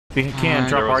If you can,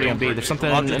 drop already on B. There's something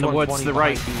in the woods to the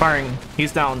right. Firing.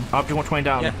 He's down. Object 120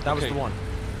 down. Yeah, that was the one.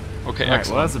 Okay, alright,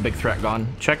 well that's a big threat gone.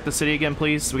 Check the city again,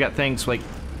 please. We got things like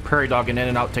prairie dogging in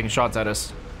and out, taking shots at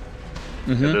us.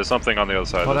 Yeah, there's something on the other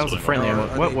side. Oh, that was a friendly.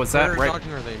 What was that? Right.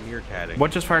 Or are they meerkatting? What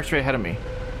just fired straight ahead of me?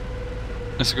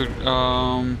 That's a good.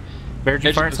 Bear, did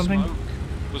you fire something?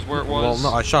 Was where it was.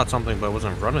 Well, no, I shot something, but it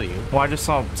wasn't in front of you. Well, I just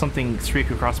saw something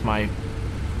streak across my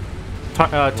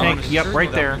tank. Yep,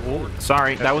 right there.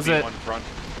 Sorry, that was it.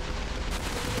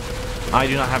 I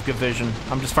do not have good vision.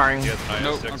 I'm just firing.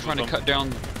 Nope, I'm trying to cut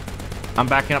down. I'm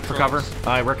backing up for cover.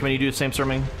 I recommend you do the same,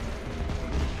 Sterling.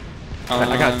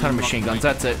 I got a ton of machine guns.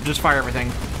 That's it. Just fire everything.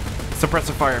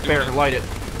 Suppressive fire. Bear, light it.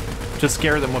 Just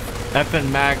scare them with FN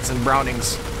mags and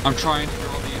Brownings. I'm trying to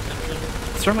draw the attention.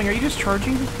 Sterling, are you just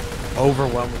charging?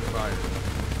 Overwhelming fire.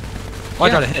 Oh, I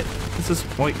got a hit. This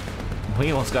is... Wait.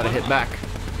 We almost got a hit back.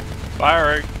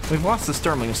 Firing. We've lost the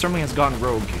Sterling. Sterling has gone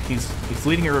rogue. He's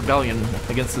leading a rebellion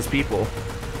against his people.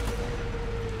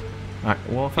 Alright,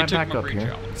 well if I back up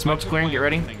here. Smoke's clearing, get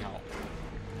ready.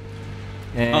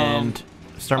 And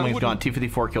Sterling's gone.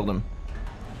 T-54 killed him.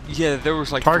 Yeah, there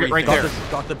was like target right there.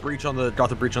 Got the breach on the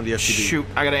STB. Shoot,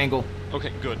 I got an angle.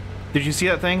 Okay, good. Did you see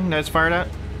that thing that it's fired at?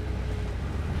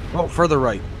 Oh, further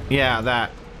right. Yeah,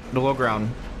 that. The low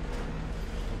ground.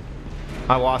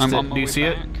 I lost it. Do you see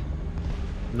it?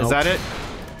 Nope. Is that it?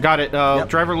 Got it. Yep.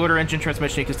 Driver, loader, engine,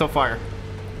 transmission. He can still fire.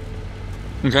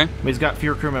 Okay. But he's got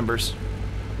fewer crew members.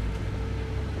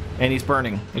 And he's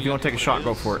burning. If you want to take a shot,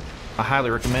 go for it. I highly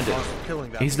recommend it.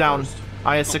 He's down.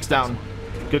 IS-6 down.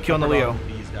 Good kill on the Leo.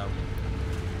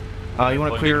 You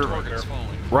want to clear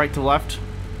right to left?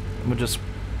 We'll just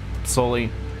slowly...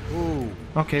 Ooh.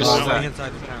 Okay, what was that? Right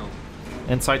inside the town.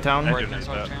 Inside town? Right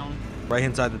inside town. Right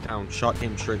inside the town. Shot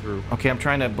him straight through. Okay, I'm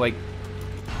trying to, like...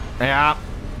 Yeah,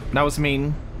 that was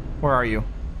mean. Where are you?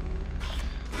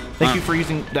 Thank you for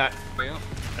using that.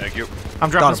 Thank you.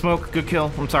 I'm dropping smoke. Good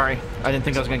kill. I'm sorry. I didn't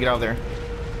think I was going to get out of there.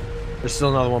 There's still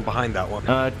another one behind that one.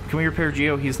 Can we repair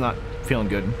Geo? He's not feeling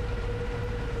good.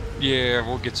 Yeah,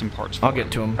 we'll get some parts. I'll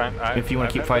get to him. If you want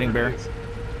to keep fighting, Bear.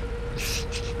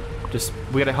 Just,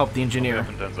 we gotta help the engineer.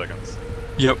 In 10 seconds.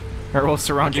 Yep. Or we'll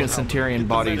surround you in Centurion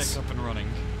bodies. Up and running.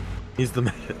 He's the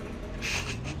medic.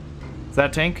 Is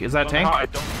that a tank? Is that a tank? I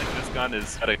don't think this gun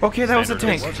is at a okay, that was a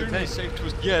tank.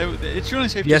 Yeah, it's really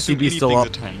safe to assume anything's still up.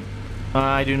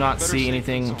 I do not see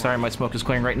anything. I'm sorry, my smoke is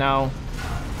clearing right now.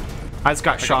 I just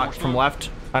got shot from left.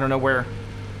 I don't know where.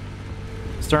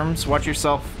 Sturms, watch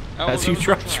yourself as you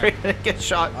drop straight and get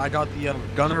shot. I got the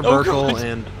gunner, vertical,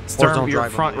 and Sturm, you're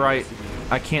front right.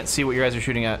 I can't see what you guys are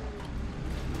shooting at.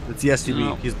 It's the SUV.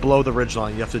 No. He's below the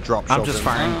ridgeline. You have to drop. I'm just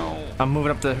firing. I'm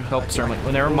moving up to help Sturm.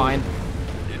 Well, never mind.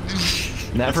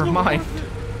 Never mind.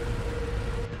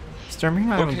 Sturm, you're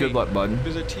not having good luck, bud.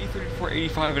 There's a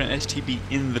T-3485 and an STB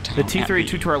in the town. The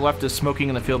T-32 to our left is smoking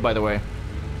in the field, by the way.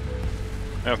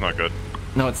 That's not good.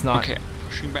 No, it's not. Okay,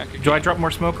 pushing back again. Do I drop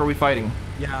more smoke or are we fighting?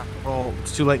 Yeah. Oh,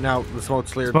 it's too late now. The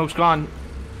smoke's cleared. Smoke's gone.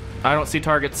 I don't see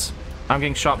targets. I'm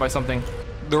getting shot by something.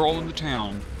 They're all in the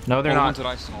town. No, they're not. The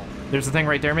ones that I saw. There's a thing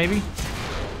right there, maybe?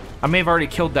 I may have already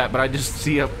killed that, but I just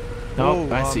see a...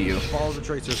 No, I see you. Follow the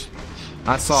tracers.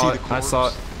 I saw it. I saw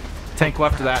it. Tank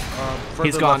left of that.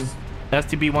 He's gone.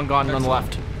 STB-1 gone on the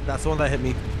left. That's the one that hit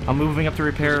me. I'm moving up to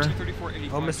repair.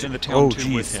 Oh, Mr. In the town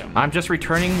too with him. I'm just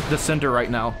returning the cinder right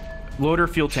now. Loader,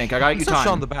 fuel tank. I got you time.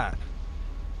 Shot in the back.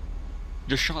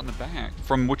 Just shot in the back.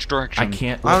 From which direction? I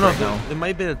can't. I don't know. It might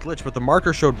have been a glitch, but the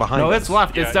marker showed behind. No, it's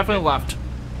left. It's definitely left.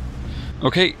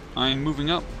 Okay, I'm moving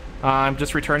up. I'm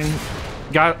just returning.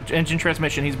 Got engine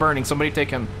transmission. He's burning. Somebody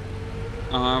take him.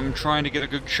 I'm trying to get a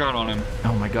good shot on him.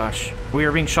 Oh my gosh. We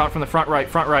are being shot from the front right.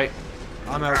 Front right.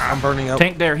 I'm out. I'm burning up.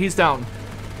 Tank there. He's down.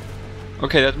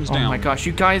 Okay, that one's down. Oh my gosh.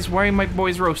 You guys, why are my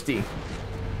boys roasty?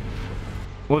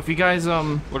 Well, if you guys,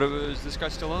 Whatever, is this guy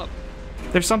still up?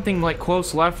 There's something like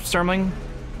close left, Sterling.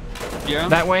 Yeah?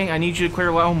 That way. I need you to clear.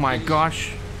 Oh my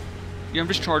gosh. Yeah, I'm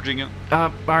just charging it.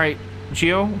 Alright.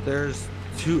 Geo? There's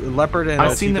two Leopard and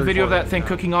I've seen the video of that thing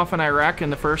cooking off in Iraq in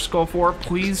the first Gulf War.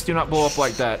 Please do not blow up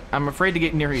like that. I'm afraid to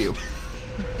get near you.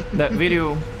 That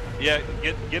video... Yeah,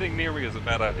 getting near me is a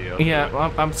bad idea.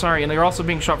 Yeah, I'm sorry. And they're also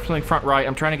being shot from the front right.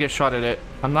 I'm trying to get a shot at it.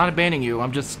 I'm not abandoning you.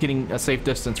 I'm just getting a safe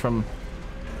distance from...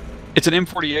 It's an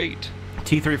M48.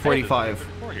 T-345.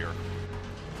 Hey,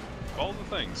 all the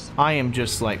things. I am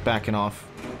just, like, backing off.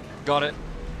 Got it.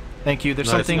 Thank you.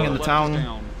 There's something in the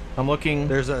town. I'm looking.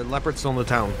 There's a Leopard still in the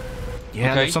town.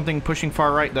 Yeah, there's something pushing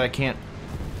far right that I can't...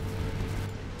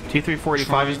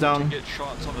 T-345 is down. To get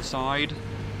shots on the side.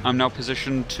 I'm now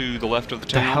positioned to the left of the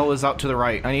town. The hell is out to the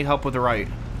right? I need help with the right.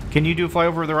 Can you do a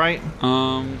flyover to the right?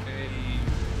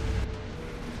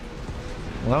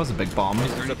 Well, that was a big bomb.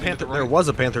 There was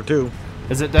a Panther too.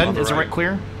 Is it dead? Is it right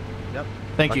clear? Yep.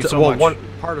 Thank you so much. One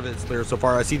part of it's clear so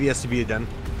far. I see the SCV again.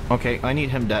 Okay, I need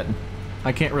him dead.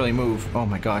 I can't really move. Oh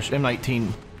my gosh.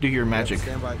 M19, do your magic.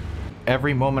 Stand by.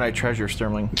 Every moment I treasure,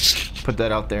 Sterling. Put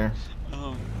that out there.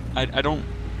 I don't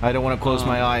want to close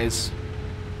my eyes.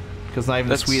 Because not even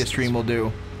the sweetest dream will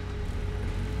do.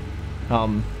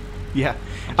 Yeah.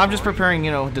 I'm just preparing,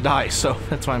 you know, to die, so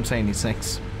that's why I'm saying these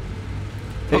things.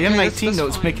 The M19, though,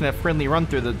 is making a friendly run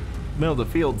through the middle of the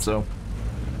field, so...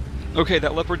 Okay,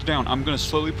 that Leopard's down. I'm gonna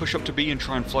slowly push up to B and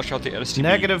try and flush out the STB.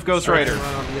 Negative, Ghost Rider.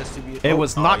 It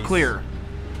was not clear.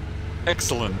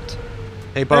 Excellent.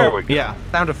 Hey, Bo. Yeah.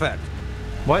 Sound effect.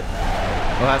 What?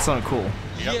 Well, that sounded cool.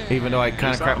 Yep. Even though I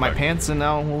kind of crapped my pants and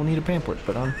now we'll need a pamphlet,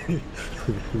 but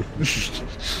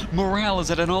Morale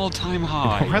is at an all-time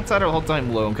high. Red's at an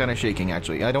all-time low. I'm kind of shaking,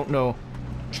 actually. I don't know.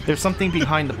 There's something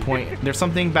behind the point. There's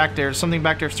something back there. Something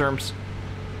back there, Sturms.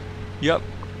 Yep.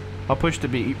 I'll push to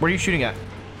B. Where are you shooting at?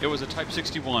 It was a Type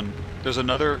 61. There's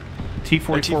another...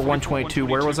 T-44 122.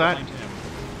 Where was that?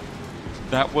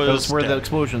 That was... That's where the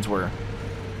explosions were.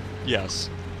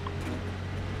 Yes.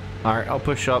 Alright, I'll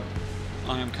push up.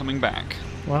 I am coming back.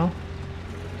 Well,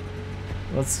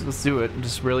 let's do it.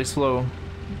 Just really slow.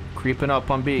 Creeping up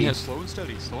on B. Yeah, slow and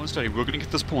steady. Slow and steady. We're gonna get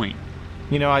this point.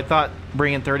 You know, I thought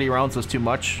bringing 30 rounds was too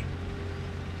much.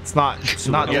 It's not.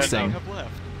 Not in this thing.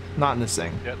 Not in this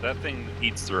thing. Yeah, that thing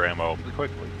eats through ammo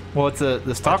quickly. Well, it's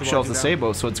the stock shell's the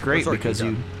Sabo, so it's great because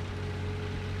you...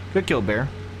 Good kill, Bear.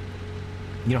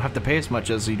 You don't have to pay as much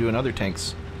as you do in other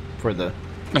tanks for the...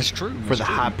 That's true. For the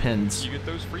high pins. You get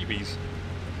those freebies.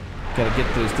 Gotta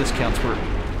get those discounts for...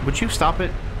 Would you stop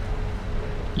it?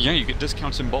 Yeah, you get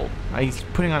discounts in bulk. He's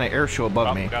putting on an air show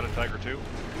above me. Got a Tiger 2.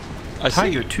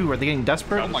 Tiger 2? Are they getting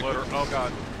desperate? Oh my god. Oh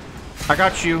god. I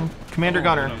got you. Commander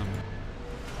Gunner. No.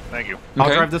 Thank you.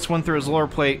 I'll drive this one through his lower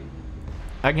plate.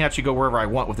 I can actually go wherever I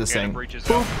want with this thing.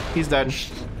 Boop! He's dead.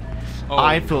 Oh,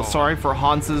 I feel sorry for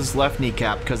Hans's left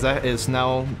kneecap, because that is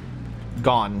now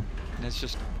gone. That's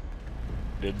just...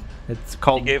 It's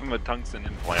called... He gave him a tungsten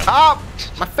implant. Ah!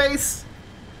 My face!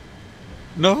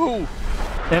 No!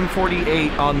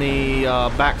 M48 on the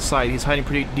back side. He's hiding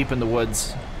pretty deep in the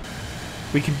woods.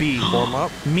 We can be... Warm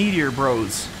up. Meteor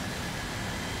Bros.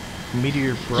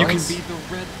 Meteor Bros? You can be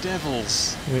the Red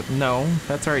Devils. No,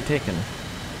 that's already taken.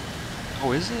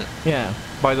 Oh, is it? Yeah,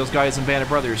 by those guys in Band of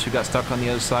Brothers who got stuck on the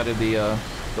other side of the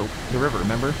river,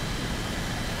 remember?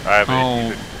 I have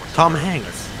Oh. Tom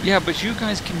Hanks. Yeah, but you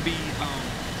guys can be...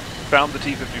 Found the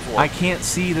T-54. I can't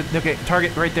see the... Okay,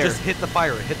 target right there. Just hit the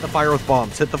fire. Hit the fire with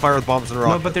bombs. Hit the fire with bombs and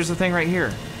rockets. No, but there's a thing right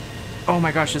here. Oh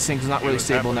my gosh, this thing's not really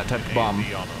stable in that type of bomb.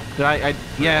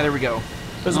 Yeah, there we go.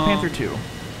 There's a Panther 2.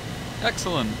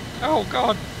 Excellent. Oh,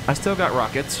 God. I still got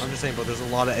rockets. I'm just saying, but there's a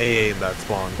lot of AA in that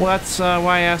spawn. Well, that's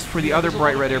why I asked for the other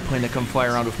bright red airplane to come fly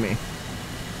around with me.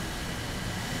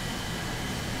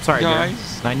 Sorry,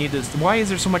 guys. there. I need this. Why is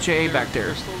there so much AA back there?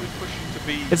 They're slowly pushing to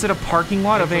be... Is it a parking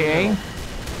lot of AA?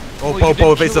 Oh, Well,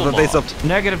 Popo, evasive.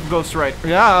 Negative Ghost Rider.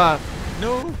 Yeah.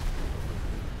 No.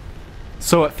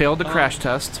 So it failed the crash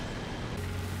test.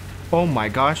 Oh my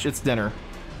gosh, it's dinner.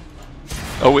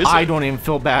 Oh, is it? I don't even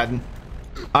feel bad.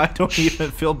 I don't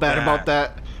even feel bad about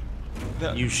that.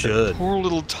 You should. Poor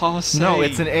little toss. No,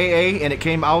 it's an AA, and it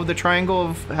came out of the triangle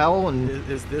of hell, and...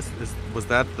 Was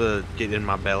that the get in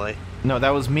my belly? No,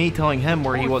 that was me telling him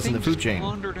where he was in the food chain.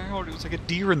 Wandered out. It was like a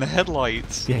deer in the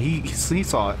headlights. Yeah, he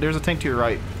saw it. There's a tank to your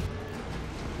right.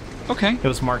 Okay. It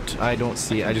was marked. I don't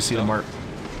see it. I just see the mark.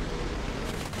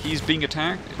 He's being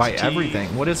attacked. It's By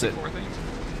everything. What is it?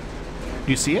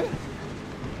 Do you see it?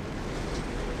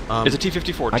 It's a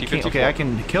T-54. T-54. Okay, I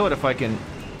can kill it if I can...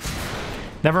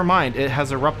 Never mind, it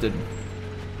has erupted.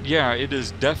 Yeah, it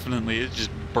is definitely. It's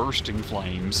just bursting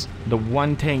flames. The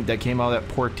one tank that came out of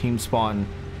that poor team spawn.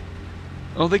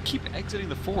 Oh, they keep exiting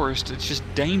the forest. It's just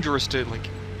dangerous to, like...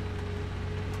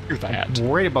 Hear that. I'm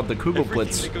worried about the Kugelblitz.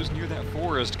 Everything that goes near that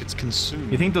forest gets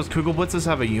consumed. You think those Kugelblitzes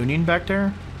have a union back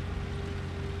there?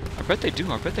 I bet they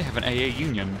do. I bet they have an AA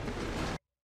union.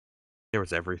 There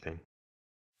was everything.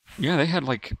 Yeah, they had,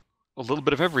 like, a little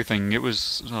bit of everything. It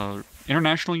was,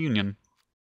 international union.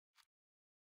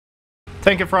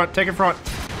 Tank in front, tank in front.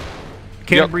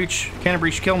 Cannon breach,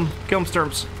 kill him,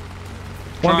 Sturms.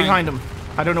 One behind him.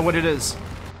 I don't know what it is.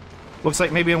 Looks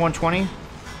like maybe a 120.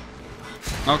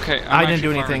 Okay, I didn't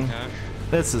do anything.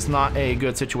 This is not a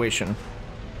good situation.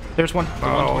 There's one.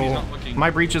 Oh, my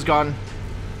breach is gone.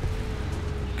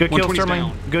 Good kill, Sterling.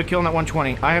 Down. Good kill on that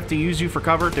 120. I have to use you for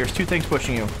cover. There's two things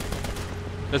pushing you.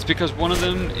 That's because one of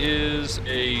them is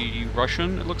a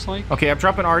Russian, it looks like. Okay, I'm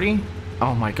dropping Artie.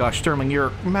 Oh my gosh, Sterling,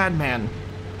 you're a madman.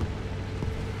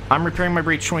 I'm repairing my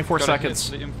breach. 24 Gotta hit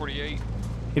seconds. The M48.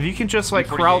 If you can just like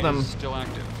M48 corral them. is still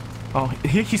active. Oh,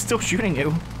 he's still shooting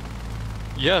you.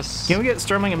 Yes. Can we get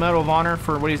Sterling a Medal of Honor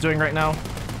for what he's doing right now?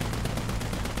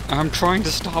 I'm trying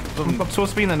to stop them. I'm supposed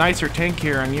to be in the nicer tank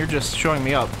here, and you're just showing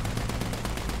me up.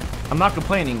 I'm not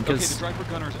complaining Okay, because the driver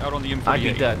gunner's out on the M48. I'd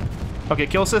be dead. Okay,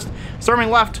 kill assist. Sterling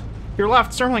left. You're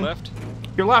left, Sterling. Left.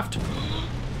 You're left.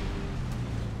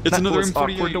 It's That another was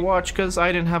awkward to M48. watch because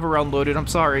I didn't have a round loaded. I'm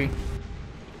sorry.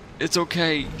 It's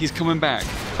okay. He's coming back.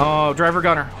 Oh, driver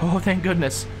gunner. Oh, thank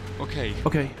goodness. Okay.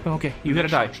 Okay, okay. You gotta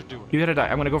Next die. shot should do it. You gotta die.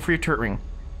 I'm gonna go for your turret ring.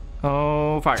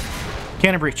 Oh, fire.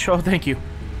 Cannon breach. Oh, thank you.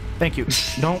 Thank you.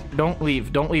 Don't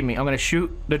leave. Don't leave me. I'm gonna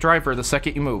shoot the driver the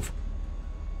second you move.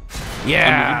 I'm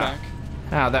Yeah. moving back.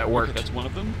 Ah, that Okay, worked. that's one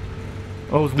of them.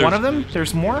 Oh, was one of them? there's-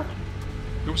 There's more?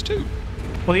 There was two.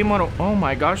 Well, the M1. Oh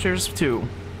my gosh, there's two.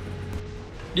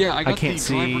 Yeah, I got can't the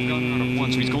driver gunner out of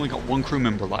one, so he's see- only got one crew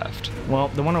member left. Well,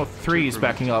 the 103 is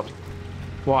backing up.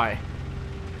 Why?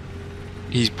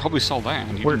 He probably saw that.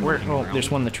 And he Where? didn't Where? run Oh, around. there's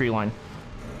one in the tree line.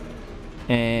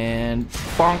 And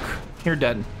bonk, you're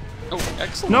dead. Oh,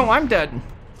 excellent. No, I'm dead.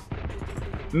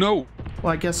 No.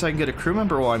 Well, I guess I can get a crew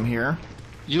member while I'm here.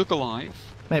 You look alive.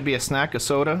 Maybe a snack, a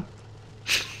soda.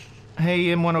 Hey,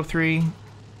 M103.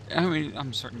 I mean,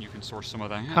 I'm certain you can source some of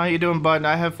that. How you doing, bud?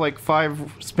 I have like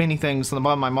 5 spinny things on the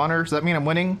bottom of my monitor. Does that mean I'm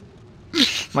winning?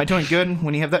 Am I doing good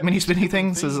when you have that many spinny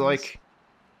things? Is it like...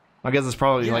 I guess it's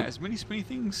probably Yeah, like... as many spinny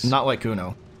things. Not like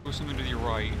Uno. Or something to your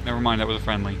right. Never mind, that was a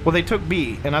friendly. Well, they took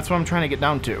B, and that's what I'm trying to get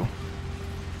down to.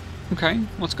 Okay,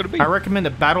 what's gonna be? I recommend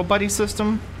a battle buddy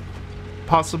system.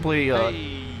 Possibly, Hey,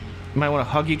 you might want to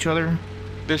hug each other.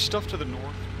 there's stuff to the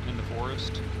north in the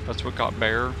forest. That's what got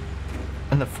bear.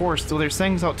 In the forest, so there's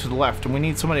things out to the left, and we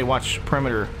need somebody to watch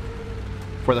perimeter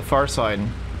for the far side.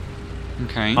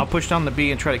 Okay. I'll push down the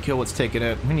B and try to kill what's taking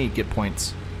it. We need to get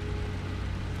points.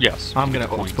 Yes. I'm get gonna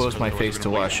the points, expose my otherwise face we're to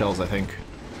gonna lose. shells, I think.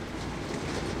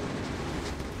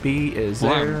 B is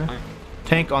Well, there.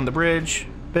 Tank on the bridge.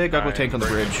 Big ugly tank on the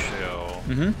bridge.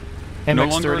 Mm-hmm. No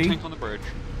longer a MX-30. tank on the bridge.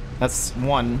 That's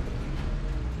one.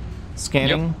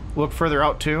 Scanning. Look further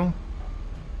out too.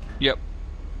 Yep.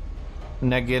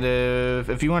 Negative.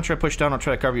 If you want to try to push down, I'll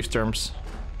try to cover you, Sturms.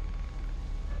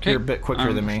 You're a bit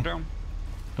quicker than me. Down.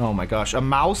 Oh my gosh. A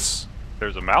mouse?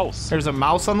 There's a mouse. There's a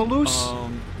mouse on the loose?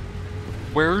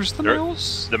 Where's the There-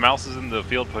 mouse? The mouse is in the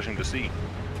field pushing to C.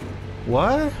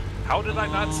 What? How did I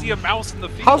not see a mouse in the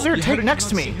field? How's there a Yeah, how tank did you next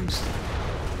to not me? see him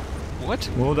What?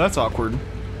 Well, that's awkward.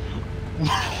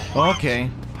 Okay.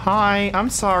 Hi, I'm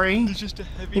sorry. There's just a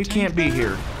heavy You tank can't be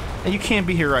there? here. You can't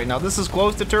be here right now. This is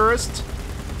closed to tourists.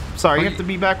 Sorry, you have to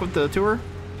be back with the tour.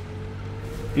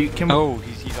 You can. Oh,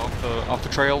 he's off the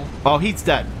trail. Oh, he's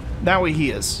dead. That way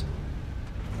he is.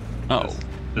 Oh.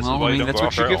 This is Well, why I you mean, don't that's go what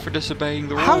off you trail. get for disobeying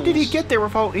the rules. How did he get there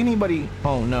without anybody?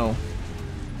 Oh no.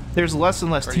 There's less and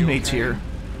less Are you teammates okay? here.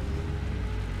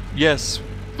 Yes,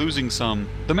 losing some.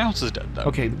 The mouse is dead though.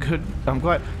 Okay, good. I'm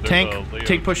glad. There's Tank, a Leo.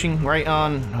 take pushing right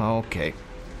on. Okay.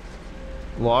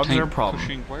 Logs Tank are a problem.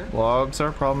 pushing where? Logs are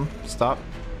a problem. Stop.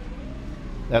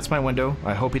 That's my window.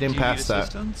 I hope he Do didn't you need pass that.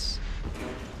 assistance?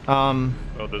 Oh,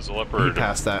 there's a leopard. He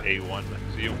passed that. A1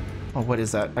 next to you. Oh, what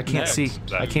is that? I can't Next. see.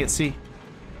 I can't see.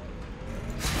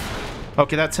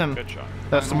 Okay, that's him. Good shot.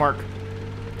 That's the mark.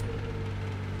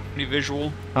 Any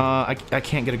visual? I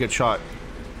can't get a good shot.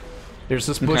 There's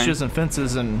just Okay. bushes and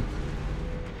fences and...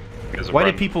 There's a Why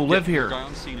run. did people live Guy here?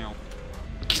 on C now.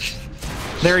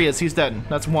 There he is. He's dead.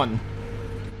 That's one.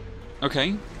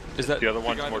 Okay. Is that The other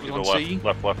one's guy more that to was the on left. C?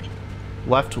 Left.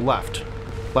 Left, left.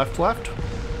 Left, left?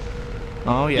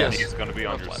 Oh, yes. He's going to be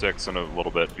on your Left. 6 in a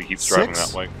little bit. He keeps driving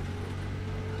Six? that way.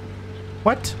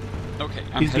 What? Okay,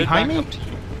 I'm He's headed behind back me? up to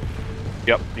you.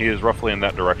 Yep, he is roughly in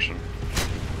that direction.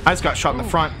 I just got shot in the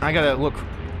front. I gotta look.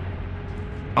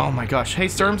 Oh my gosh. Hey,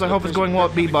 Sturms, I hope it's going well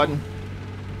at B, bud.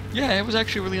 Yeah, it was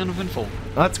actually really uneventful.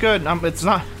 That's good. It's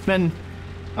not been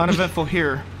uneventful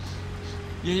here.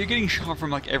 Yeah, you're getting shot from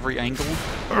like every angle.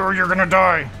 Oh, you're gonna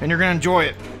die, and you're gonna enjoy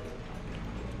it.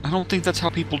 I don't think that's how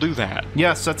people do that.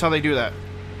 Yes, that's how they do that.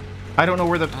 I don't know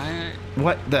where the... I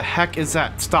What the heck is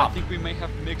that? Stop. think we may have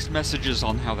mixed messages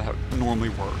on how that normally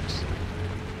works.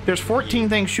 There's 14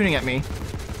 things shooting at me.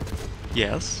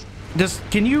 Yes.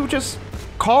 Can you just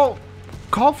call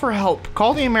for help?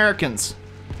 Call the Americans.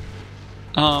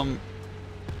 Hold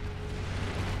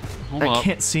I up.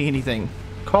 can't see anything.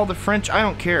 Call the French. I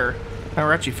don't care. Oh,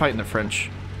 we're actually fighting the French.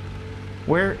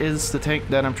 Where is the tank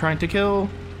that I'm trying to kill?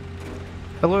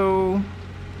 Hello?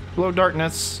 Hello,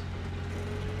 darkness.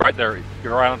 Right there.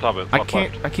 You're right on top of it. Top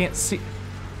left. I can't see.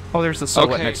 Oh, there's the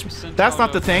silhouette Okay, next to me. sent That's out not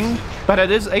a the thing, message. but it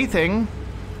is a thing.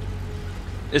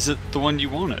 Is it the one you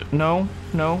wanted? No,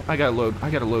 no, I gotta load. I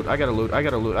gotta load. I gotta load. I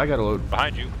gotta load. I gotta load.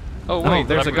 Behind you. Oh wait, Oh,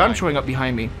 there's a another gun guy. showing up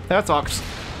behind me. That's Ox.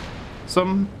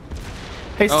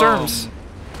 Hey, Sturms.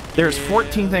 There's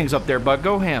 14 things up there, bud.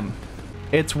 Go ham.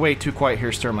 It's way too quiet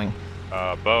here, Sterling.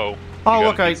 Bo. Oh,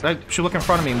 look, I should look in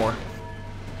front of me more.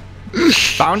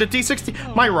 Found a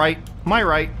T-60. My right. My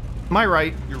right. My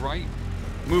right. You're right.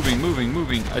 Moving, moving,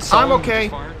 moving. I saw I'm him okay.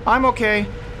 just fire. I'm okay.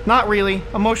 Not really.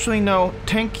 Emotionally, no.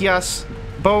 Tank, yes.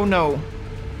 Bo, no.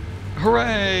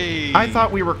 Hooray! I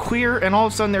thought we were clear, and all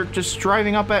of a sudden they're just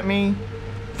driving up at me,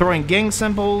 throwing gang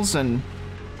symbols, and...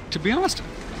 To be honest,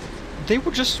 they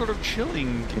were just sort of chilling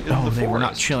in the Oh, forest. they were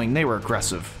not chilling. They were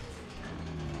aggressive.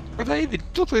 Were they? They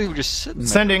looked like they were just sitting there.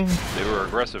 Sending. They were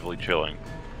aggressively chilling.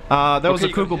 That was a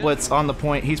Okay, go Kugel ahead. Blitz on the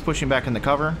point. He's pushing back in the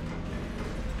cover.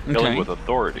 Killing with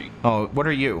authority. Oh, what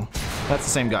are you? That's the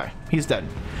same guy. He's dead.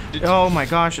 Did- Oh my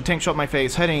gosh, a tank shot in my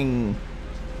face. Heading...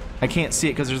 I can't see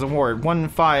it because there's a ward.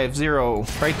 150,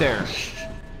 right there.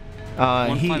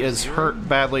 He is 150? hurt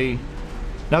badly.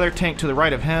 Another tank to the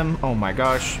right of him. Oh my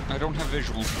gosh. I don't have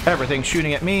visual. Everything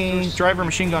shooting at me. Driver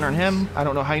machine gunner on him. I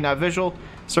don't know how you not visual.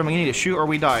 Sterling, you need to shoot or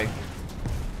we die.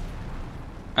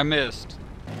 I missed.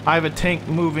 I have a tank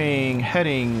moving,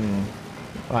 heading...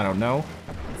 I don't know.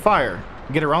 Fire.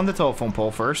 Get around the telephone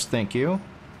pole first. Thank you.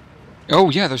 Oh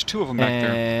yeah, there's two of them back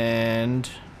there. And...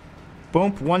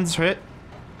 Boom. One's hit.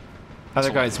 Other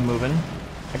So- guy's moving.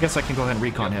 I guess I can go ahead and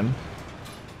recon him.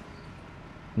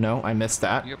 No, I missed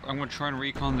that. Yep, I'm gonna try and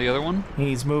recon the other one.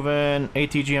 He's moving.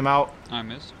 ATG him out. I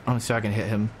missed. Let me see if I can hit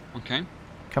him. Okay.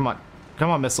 Come on. Come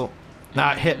on, missile.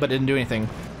 Not hit, but didn't do anything.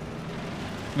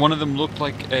 One of them looked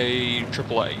like a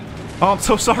AAA. Oh, I'm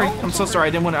so sorry. Oh, I'm so sorry.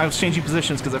 I didn't want to... I was changing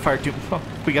positions because I fired too... Oh,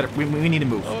 we got to... We need to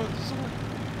move. Oh,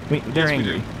 sorry. They're Yes, we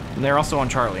angry. do. And they're also on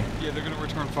Charlie. Yeah, they're gonna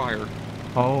return fire.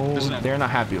 Oh, Isn't it- they're not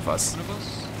happy with us. One of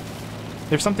us?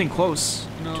 There's something close.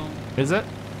 No. Is it?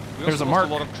 We There's also a mark.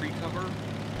 lost a lot of tree cover.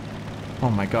 Oh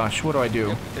my gosh, what do I do?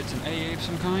 Yep, it's an AA of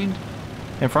some kind.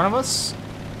 In front of us?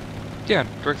 Yeah,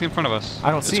 directly in front of us. I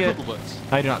don't It's see it. Kugel Blitz.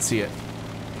 I do not see it.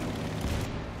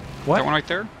 That What? one right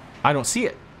there? I don't see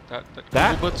it. That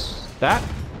That? Kugel Blitz? That?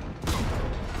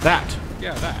 That.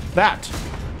 Yeah, that. That.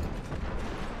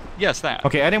 Yes, that.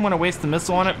 Okay, I didn't want to waste the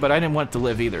missile on it, but I didn't want it to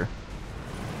live either.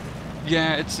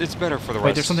 Yeah, it's better for the rest.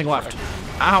 Wait, there's something left.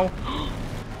 Ow.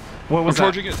 What I'm was that?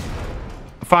 charging it.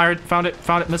 Fired. Found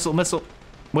it. Missile. Missile.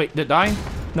 Wait, did it die?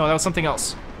 No, that was something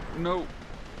else. No.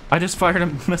 I just fired a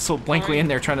missile blankly in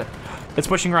there trying to... It's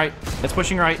pushing right. It's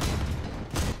pushing right.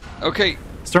 Okay,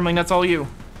 Sterling, that's all you.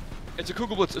 it's a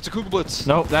Kugel Blitz. It's a Kugel Blitz.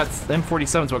 Nope, that's...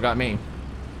 M47's what got me.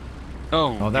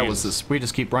 Oh, Oh, that was Jesus. this. We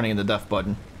just keep running the death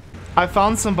button. I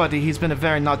found somebody. He's been a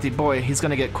very naughty boy. He's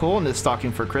gonna get coal in his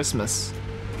stocking for Christmas.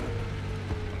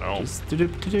 No. Just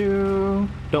do-do-do-do.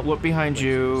 Don't look behind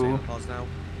you. Santa Claus now.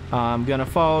 I'm gonna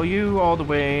follow you all the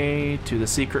way to the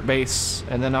secret base,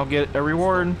 and then I'll get a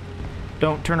reward.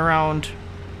 Don't turn around.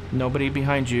 Nobody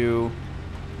behind you.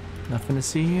 Nothing to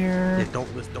see Yeah, here. don't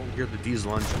hear the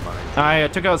diesel engine behind you. I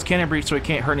took out his cannon breech so he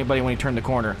can't hurt anybody when he turned the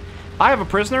corner. I have a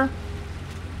prisoner.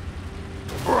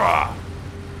 Well,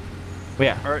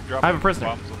 yeah, Alright, drop I have a prisoner.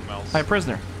 bombs on the mouse. I have a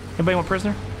prisoner. Anybody want a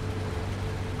prisoner?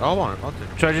 I want it. I'll take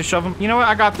it. Should I just shove him? You know what?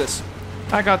 I got this.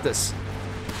 I got this.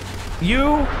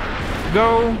 You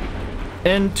go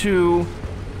into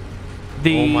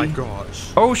the Oh my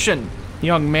gosh. ocean,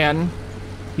 young man.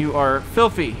 You are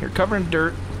filthy. You're covered in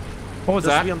dirt. What was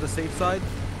Just to that? be on the safe side.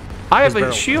 I have his a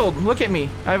barrel. shield. Look at me.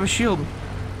 I have a shield.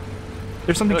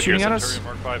 There's something Look, shooting here's at a us.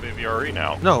 Centurion Mark 5 AVRE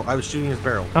now. No, I was shooting his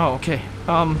barrel. Oh, okay.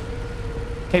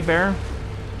 Hey, Bear.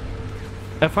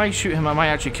 If I shoot him, I might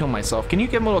actually kill myself. Can you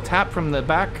give him a little tap from the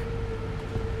back?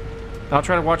 I'll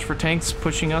try to watch for tanks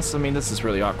pushing us. I mean, this is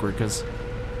really awkward because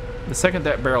the second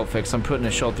that barrel fixed, I'm putting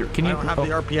a shell through. Can you? I don't have the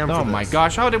RPM for Oh my this.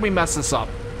 gosh! How did we mess this up?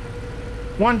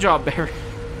 One job, Bear.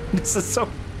 This is so.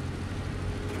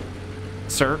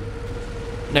 Sir.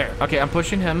 There. Okay, I'm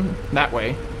pushing him that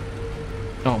way.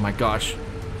 Oh my gosh.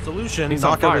 Solution, He's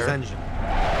on knock out his fire. engine.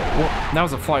 Well, that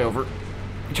was a flyover.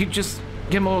 Did you just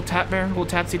give him a little tap, Bear? A little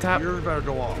tapsy tap? You're about to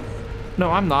go off.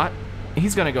 No, I'm not.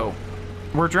 He's gonna go.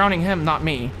 We're drowning him, not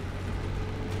me.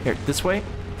 Here, this way.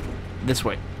 This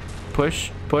way.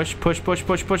 Push, push, push, push,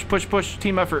 push, push, push, push.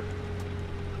 Team effort.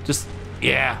 Just,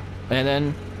 yeah. And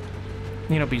then,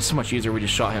 you know, it'd be so much easier. We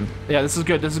just shot him. Yeah, this is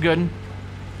good. This is good.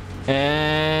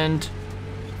 And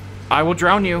I will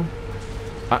drown you.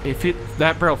 If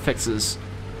that barrel fixes,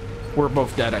 we're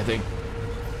both dead, I think.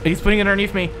 He's putting it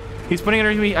underneath me. He's putting it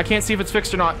underneath me. I can't see if it's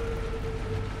fixed or not.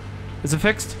 Is it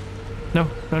fixed? No,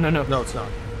 no, no, no. No, it's not.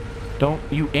 Don't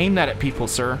you aim that at people,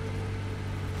 sir.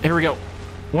 Here we go.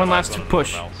 One last Bombs on the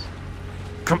push. mouse.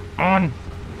 Come on.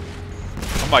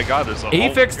 Oh my god, there's a He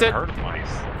whole fixed it. herd of mice.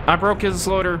 I broke his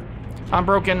loader. I'm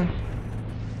broken.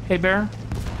 Hey, Bear.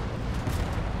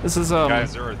 This is,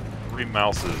 Guys, there are 3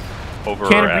 mouses over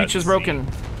Cannon at breach is sea. broken.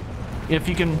 If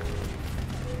you can...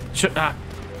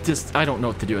 just, I don't know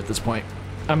what to do at this point.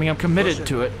 I mean, I'm committed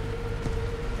to it.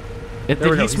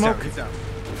 Did he smoke? He's down.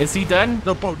 Is he dead?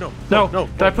 No, Bo, no. No. No.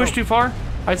 Did I push too far?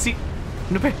 I see...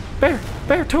 No,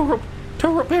 Bear, tow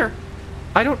rope, Bear.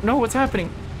 I don't know what's happening.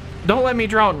 Don't let me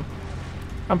drown.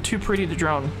 I'm too pretty to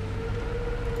drown.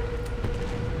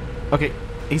 Okay,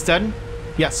 he's dead?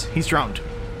 Yes, he's drowned.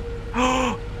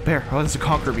 Bear, oh, there's a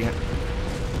conqueror behind.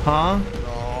 Huh?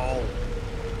 No.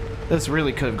 This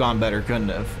really could have gone better, couldn't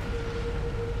it have?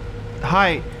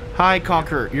 Hi,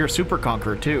 Conqueror. You're a super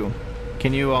Conqueror, too.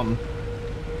 Can you, I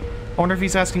wonder if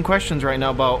he's asking questions right now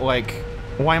about, like,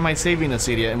 why am I saving this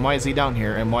idiot, and why is he down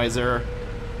here, and why is there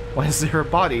a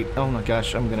body? Oh my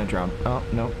gosh, I'm gonna drown. Oh,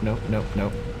 no.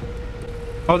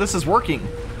 Oh, this is working.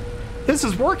 This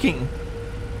is working.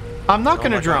 I'm not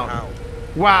gonna drown. How?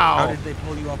 Wow. How did they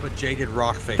pull you up a jaded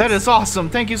rock face? That is awesome.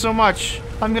 Thank you so much.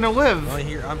 I'm gonna live.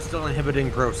 I'm still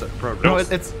inhibiting progress. No,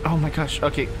 it's oh my gosh.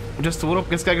 Okay, just a little.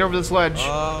 Just gotta get over this ledge.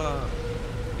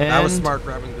 That was smart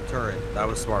grabbing the turret. That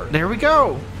was smart. There we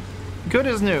go. Good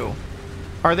as new.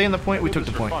 Are they in the point? We took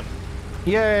the point.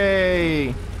 Yay!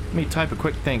 Let me type a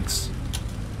quick thanks.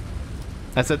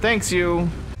 I said thanks you.